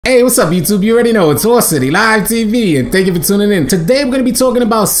Hey, what's up YouTube? You already know it's Horse City Live TV and thank you for tuning in. Today we're going to be talking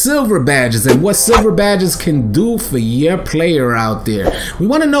about silver badges and what silver badges can do for your player out there. We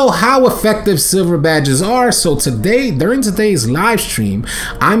want to know how effective silver badges are, so today, during today's live stream,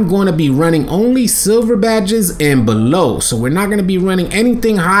 I'm going to be running only silver badges and below. So we're not going to be running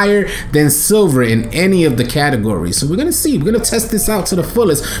anything higher than silver in any of the categories. So we're going to test this out to the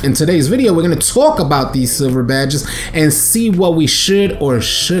fullest. In today's video, we're going to talk about these silver badges and see what we should or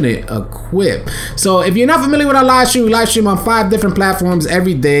shouldn't equip. So if you're not familiar with our live stream, we live stream on 5 different platforms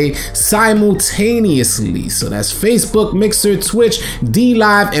every day simultaneously. So that's Facebook, Mixer, Twitch,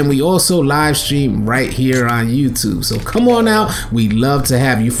 DLive, and we also live stream right here on YouTube. So come on out, we'd love to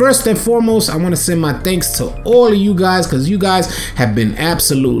have you. First and foremost, I want to send my thanks to all of you guys because you guys have been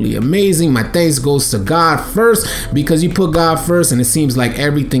absolutely amazing. My thanks goes to God first because you put God first and it seems like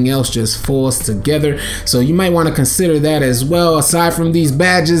everything else just falls together. So you might want to consider that as well. Aside from these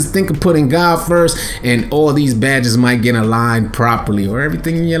badges, think of putting God first and all these badges might get aligned properly, or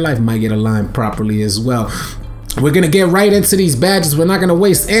everything in your life might get aligned properly as well. We're going to get right into these badges. We're not going to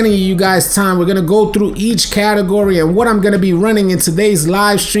waste any of you guys' time. We're going to go through each category and what I'm going to be running in today's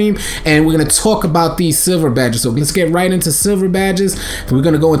live stream, and we're going to talk about these silver badges. So let's get right into silver badges. We're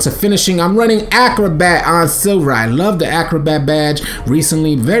going to go into finishing. I'm running Acrobat on silver. I love the Acrobat badge.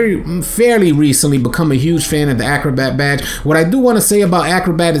 Recently, fairly recently, become a huge fan of the Acrobat badge. What I do want to say about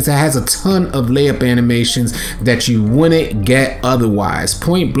Acrobat is it has a ton of layup animations that you wouldn't get otherwise.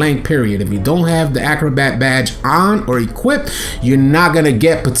 Point blank period. If you don't have the Acrobat badge on or equipped, you're not gonna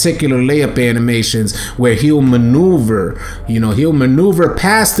get particular layup animations where he'll maneuver, he'll maneuver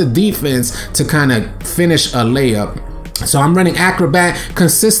past the defense to kind of finish a layup. So I'm running Acrobat,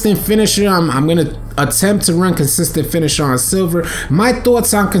 consistent finisher. I'm gonna attempt to run consistent finisher on silver. My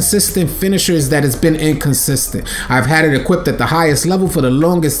thoughts on consistent finisher is that it's been inconsistent. I've had it equipped at the highest level for the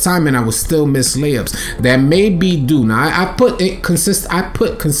longest time and I would still miss layups. That may be due. Now I put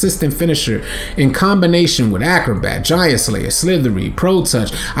consistent finisher in combination with Acrobat, Giant Slayer, Slithery, Pro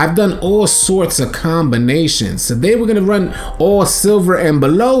Touch. I've done all sorts of combinations. Today we're gonna run all silver and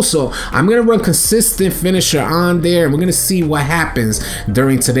below. So I'm gonna run consistent finisher on there and we're gonna see what happens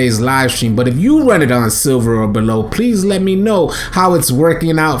during today's live stream. But if you run it on silver or below, please let me know how it's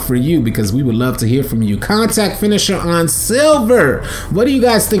working out for you because we would love to hear from you. Contact finisher on silver. What do you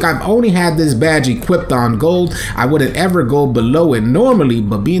guys think? I've only had this badge equipped on gold. I wouldn't ever go below it normally,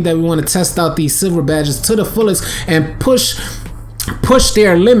 but being that we want to test out these silver badges to the fullest and push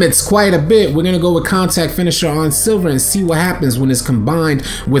their limits quite a bit, we're gonna go with contact finisher on silver and see what happens when it's combined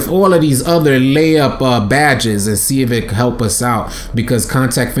with all of these other layup badges and see if it can help us out, because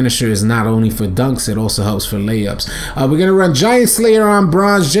contact finisher is not only for dunks, it also helps for layups. We're gonna run Giant Slayer on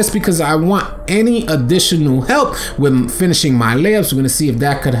bronze just because I want any additional help with finishing my layups. We're gonna see if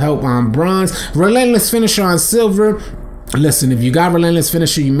that could help on bronze. Relentless finisher on silver. Listen, if you got Relentless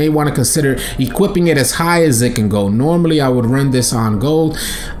Finisher, you may want to consider equipping it as high as it can go. Normally, I would run this on gold.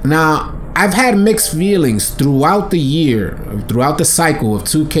 Now, I've had mixed feelings throughout the year, throughout the cycle of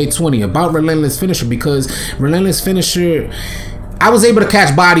 2K20 about Relentless Finisher, because Relentless Finisher, I was able to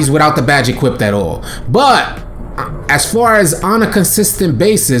catch bodies without the badge equipped at all. But as far as on a consistent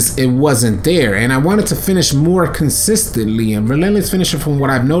basis, it wasn't there, and I wanted to finish more consistently. And Relentless Finisher, from what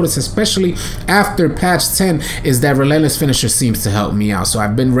I've noticed, especially after patch 10, is that Relentless Finisher seems to help me out. So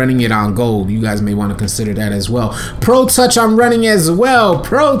I've been running it on gold. You guys may want to consider that as well. Pro Touch I'm running as well.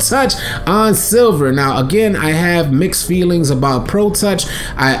 Pro Touch on silver. Now again, I have mixed feelings about Pro Touch.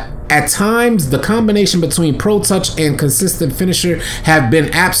 At times, the combination between Pro Touch and consistent finisher have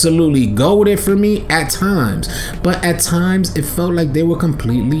been absolutely goated for me at times. But at times, it felt like they were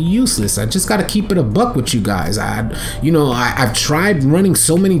completely useless. I just got to keep it a buck with you guys. I've tried running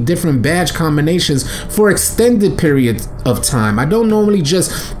so many different badge combinations for extended periods of time. I don't normally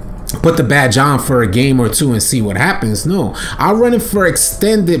just put the badge on for a game or two and see what happens. No, I'll run it for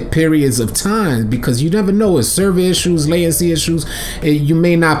extended periods of time because you never know, with server issues, latency issues, you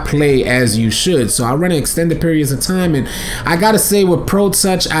may not play as you should. So I'll run it extended periods of time. And I gotta say, with Pro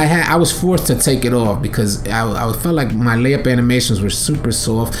Touch, I was forced to take it off because I felt like my layup animations were super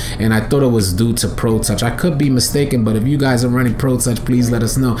soft and I thought it was due to Pro Touch. I could be mistaken, but if you guys are running Pro Touch, please let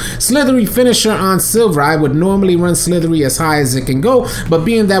us know. Slithery finisher on silver. I would normally run Slithery as high as it can go, but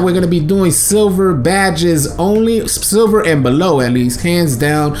being that we're going to be doing silver badges only, silver and below at least, hands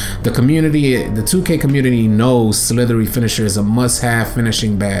down, the community, the 2K community knows Slithery finisher is a must-have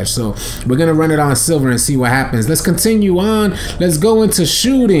finishing badge. So we're going to run it on silver and see what happens. Let's continue on. Let's go into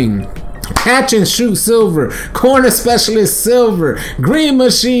shooting. Catch and shoot silver, corner specialist silver, green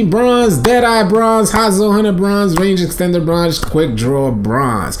machine bronze, deadeye bronze, hot zone hunter bronze, range extender bronze, quick draw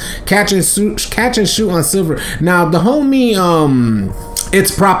bronze. Catch and shoot on silver. Now the homie it's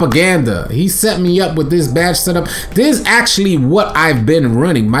propaganda. He set me up with this badge setup. This is actually what I've been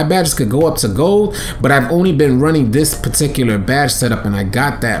running. My badges could go up to gold, but I've only been running this particular badge setup, and I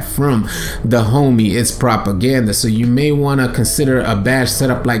got that from the homie It's Propaganda. So you may want to consider a badge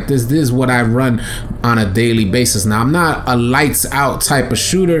setup like this. This is what I run on a daily basis. Now, I'm not a lights out type of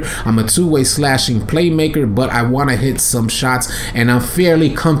shooter. I'm a two-way slashing playmaker, but I want to hit some shots, and I'm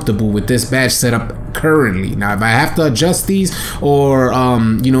fairly comfortable with this badge setup currently. Now, if I have to adjust these or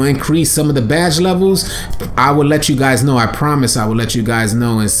you know, increase some of the badge levels, I will let you guys know. I promise I will let you guys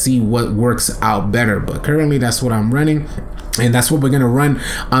know and see what works out better. But currently that's what I'm running, and that's what we're gonna run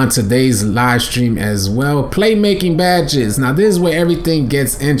on today's live stream as well. Playmaking badges. Now this is where everything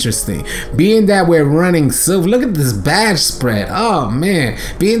gets interesting. Being that we're running silver, look at this badge spread. Oh man,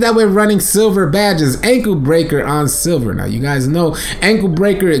 being that we're running silver badges, ankle breaker on silver. Now you guys know ankle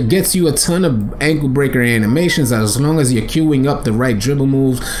breaker, it gets you a ton of ankle breaker animations as long as you're queuing up the right dribble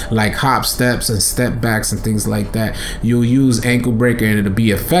moves like hop steps and step backs and things like that. You'll use ankle breaker and it'll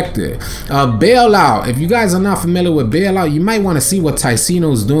be effective. Bailout. If you guys are not familiar with bailout, you might want to see what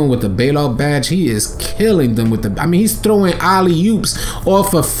Ticino's doing with the bailout badge. He is killing them with the, I mean, he's throwing alley-oops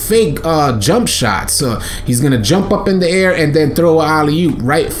off of fake jump shots. So he's gonna jump up in the air and then throw an alley-oop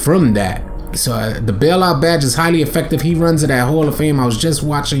right from that. So the bailout badge is highly effective. He runs it at Hall of Fame. I was just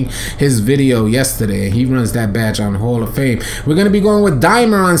watching his video yesterday, and he runs that badge on Hall of Fame. We're going to be going with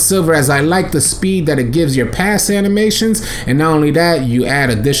Dimer on silver, as I like the speed that it gives your pass animations. And not only that, you add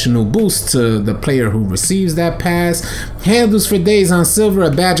additional boost to the player who receives that pass. Handles for days on silver,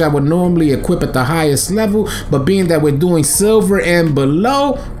 a badge I would normally equip at the highest level, but being that we're doing silver and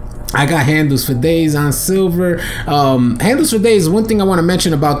below, I got handles for days on silver. Handles for days, one thing I want to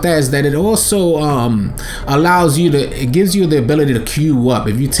mention about that is that it also allows you to, it gives you the ability to queue up.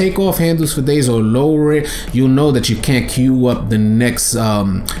 If you take off handles for days or lower it, you'll know that you can't queue up the next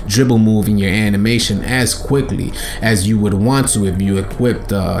dribble move in your animation as quickly as you would want to if you equip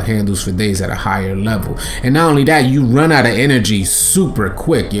the handles for days at a higher level. And not only that, you run out of energy super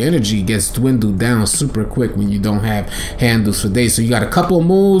quick. Your energy gets dwindled down super quick when you don't have handles for days. So you got a couple of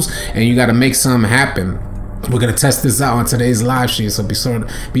moves and you got to make something happen. We're gonna test this out on today's live stream, so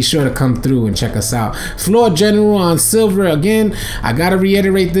be sure to come through and check us out. Floor general on silver. Again, I gotta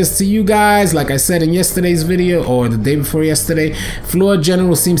reiterate this to you guys, like I said in yesterday's video or the day before yesterday. Floor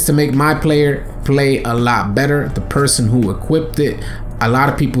general seems to make my player play a lot better. The person who equipped it, a lot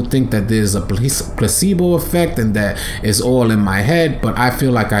of people think that there's a placebo effect and that it's all in my head, but I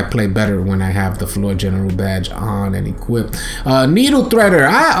feel like I play better when I have the floor general badge on and equipped. Needle threader.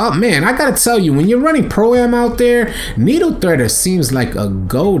 Oh man, I gotta tell you, when you're running pro-am out there, needle threader seems like a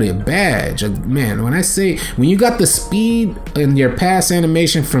goated badge. Man, when I say, when you got the speed in your pass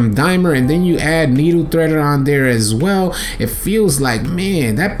animation from Dimer and then you add needle threader on there as well, it feels like,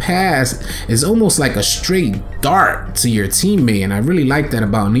 man, that pass is almost like a straight dart to your teammate, and I really like that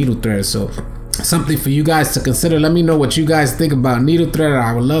about needle threader. So something for you guys to consider. Let me know what you guys think about needle threader.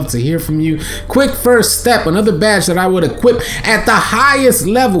 I would love to hear from you. Quick first step, another badge that I would equip at the highest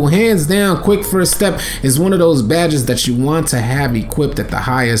level, hands down. Quick first step is one of those badges that you want to have equipped at the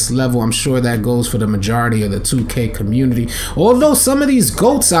highest level. I'm sure that goes for the majority of the 2K community. Although some of these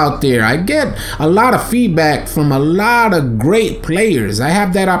GOATs out there, I get a lot of feedback from a lot of great players. I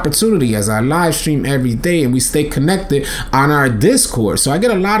have that opportunity as I live stream every day and we stay connected on our Discord. So I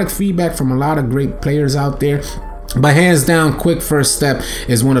get a lot of feedback from a lot of great players out there. But hands down, quick first step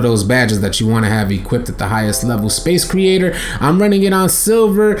is one of those badges that you want to have equipped at the highest level. Space Creator, I'm running it on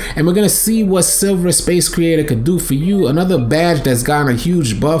silver, and we're going to see what silver Space Creator could do for you. Another badge that's gotten a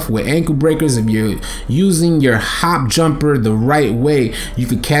huge buff with ankle breakers. If you're using your hop jumper the right way, you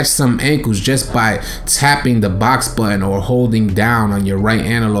could catch some ankles just by tapping the box button or holding down on your right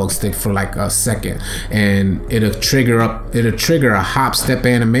analog stick for like a second, and it'll trigger a hop step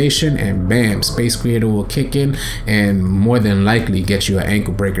animation, and bam, Space Creator will kick in and more than likely get you an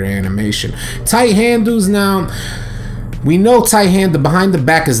ankle breaker animation. Tight handles. Now we know tight hand, the behind the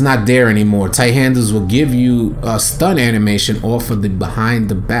back is not there anymore. Tight handles will give you a stun animation off of the behind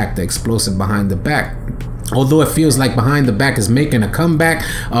the back, the explosive behind the back. although it feels like behind the back is making a comeback,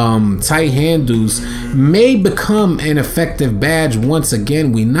 tight handles may become an effective badge once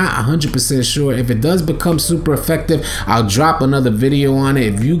again. We're not 100% sure. If it does become super effective, I'll drop another video on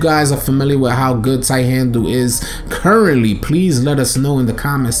it. If you guys are familiar with how good tight handle is currently, please let us know in the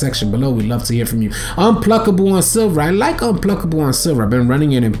comment section below. We'd love to hear from you. Unpluckable on silver. I like unpluckable on silver. I've been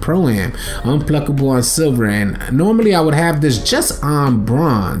running it in Pro-Am. Unpluckable on silver, and normally I would have this just on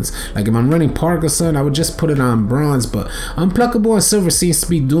bronze. Like if I'm running Park or something, I would just put it on bronze, but unpluckable on silver seems to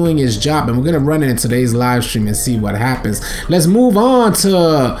be doing its job, and we're gonna run it in today's live stream and see what happens. Let's move on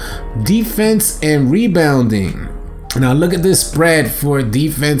to defense and rebounding. Now look at this spread for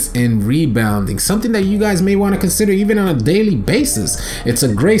defense and rebounding, something that you guys may want to consider even on a daily basis. It's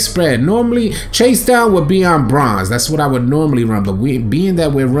a great spread. Normally chase down would be on bronze. That's what I would normally run, but being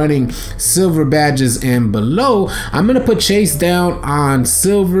that we're running silver badges and below, I'm gonna put chase down on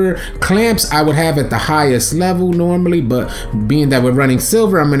silver. Clamps I would have at the highest level normally, but being that we're running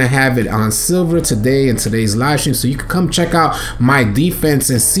silver, I'm gonna have it on silver today in today's live stream, so you can come check out my defense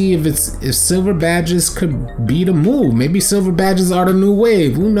and see if silver badges could be the move. Maybe silver badges are the new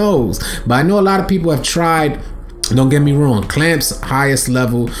wave, who knows? But I know a lot of people have tried. Don't get me wrong, clamps highest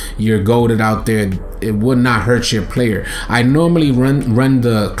level, you're golded out there. It would not hurt your player. I normally run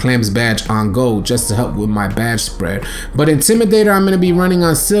the clamps badge on gold just to help with my badge spread, but intimidator I'm going to be running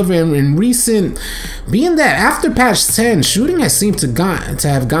on silver. And in recent, being that after patch 10, shooting has seemed to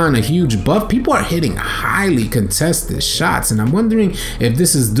have gone a huge buff. People are hitting highly contested shots, and I'm wondering if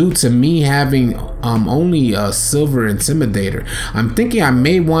this is due to me having only a silver intimidator. I'm thinking I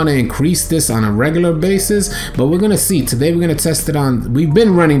may want to increase this on a regular basis, but we're gonna see. Today we're gonna test it on, we've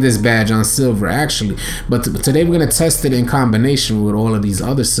been running this badge on silver actually, but today we're gonna test it in combination with all of these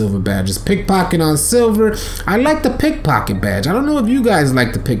other silver badges. Pickpocket on silver. I like the pickpocket badge. I don't know if you guys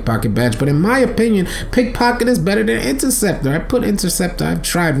like the pickpocket badge, but in my opinion, pickpocket is better than interceptor. I put interceptor, I've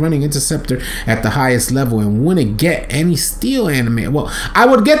tried running interceptor at the highest level and wouldn't get any steal animation. Well, I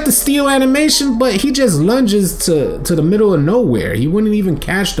would get the steal animation, but he just lunges to the middle of nowhere. He wouldn't even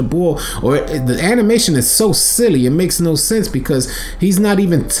catch the ball, or the animation is so silly. It makes no sense because he's not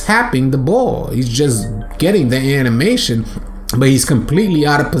even tapping the ball. He's just getting the animation, but he's completely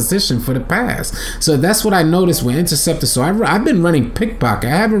out of position for the pass. So that's what I noticed with interceptor. So I've been running pickpocket.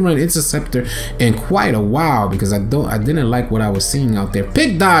 I haven't run interceptor in quite a while because I didn't like what I was seeing out there.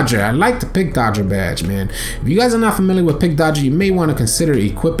 Pick dodger. I like the pick dodger badge, man. If you guys are not familiar with pick dodger, you may want to consider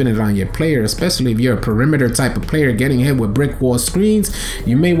equipping it on your player, especially if you're a perimeter type of player getting hit with brick wall screens.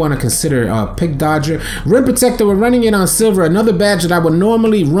 You may want to consider pick dodger. Rim protector, we're running it on silver. Another badge that I would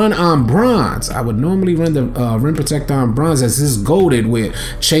normally run on bronze. I would normally run the rim protector on bronze, as is golded with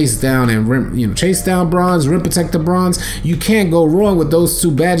chase down and rim, chase down bronze, rim protector bronze. You can't go wrong with those two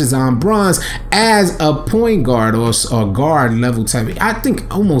badges on bronze as a point guard or guard level type. I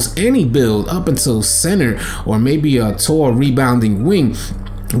think almost any build up until center or maybe a tall rebounding wing,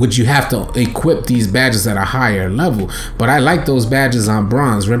 would you have to equip these badges at a higher level. But I like those badges on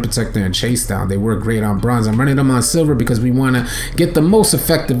bronze, rim protector and chase down. They work great on bronze. I'm running them on silver because we want to get the most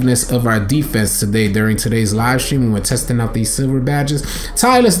effectiveness of our defense today during today's live stream when we're testing out these silver badges.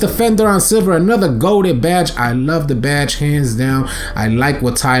 Tireless defender on silver, another golded badge. I love the badge hands down. I like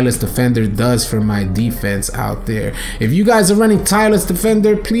what tireless defender does for my defense out there. If you guys are running tireless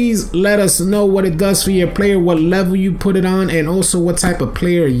defender, please let us know what it does for your player, what level you put it on, and also what type of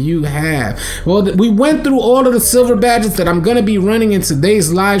player you have. Well, we went through all of the silver badges that I'm gonna be running in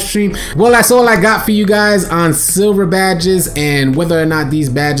today's live stream. Well, that's all I got for you guys on silver badges, and whether or not these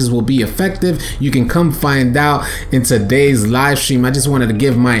badges will be effective, you can come find out in today's live stream. I just wanted to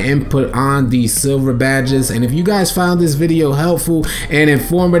give my input on these silver badges, and if you guys found this video helpful and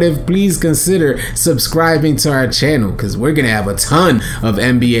informative, please consider subscribing to our channel because we're gonna have a ton of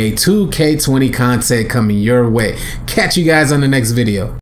NBA 2K20 content coming your way. Catch you guys on the next video.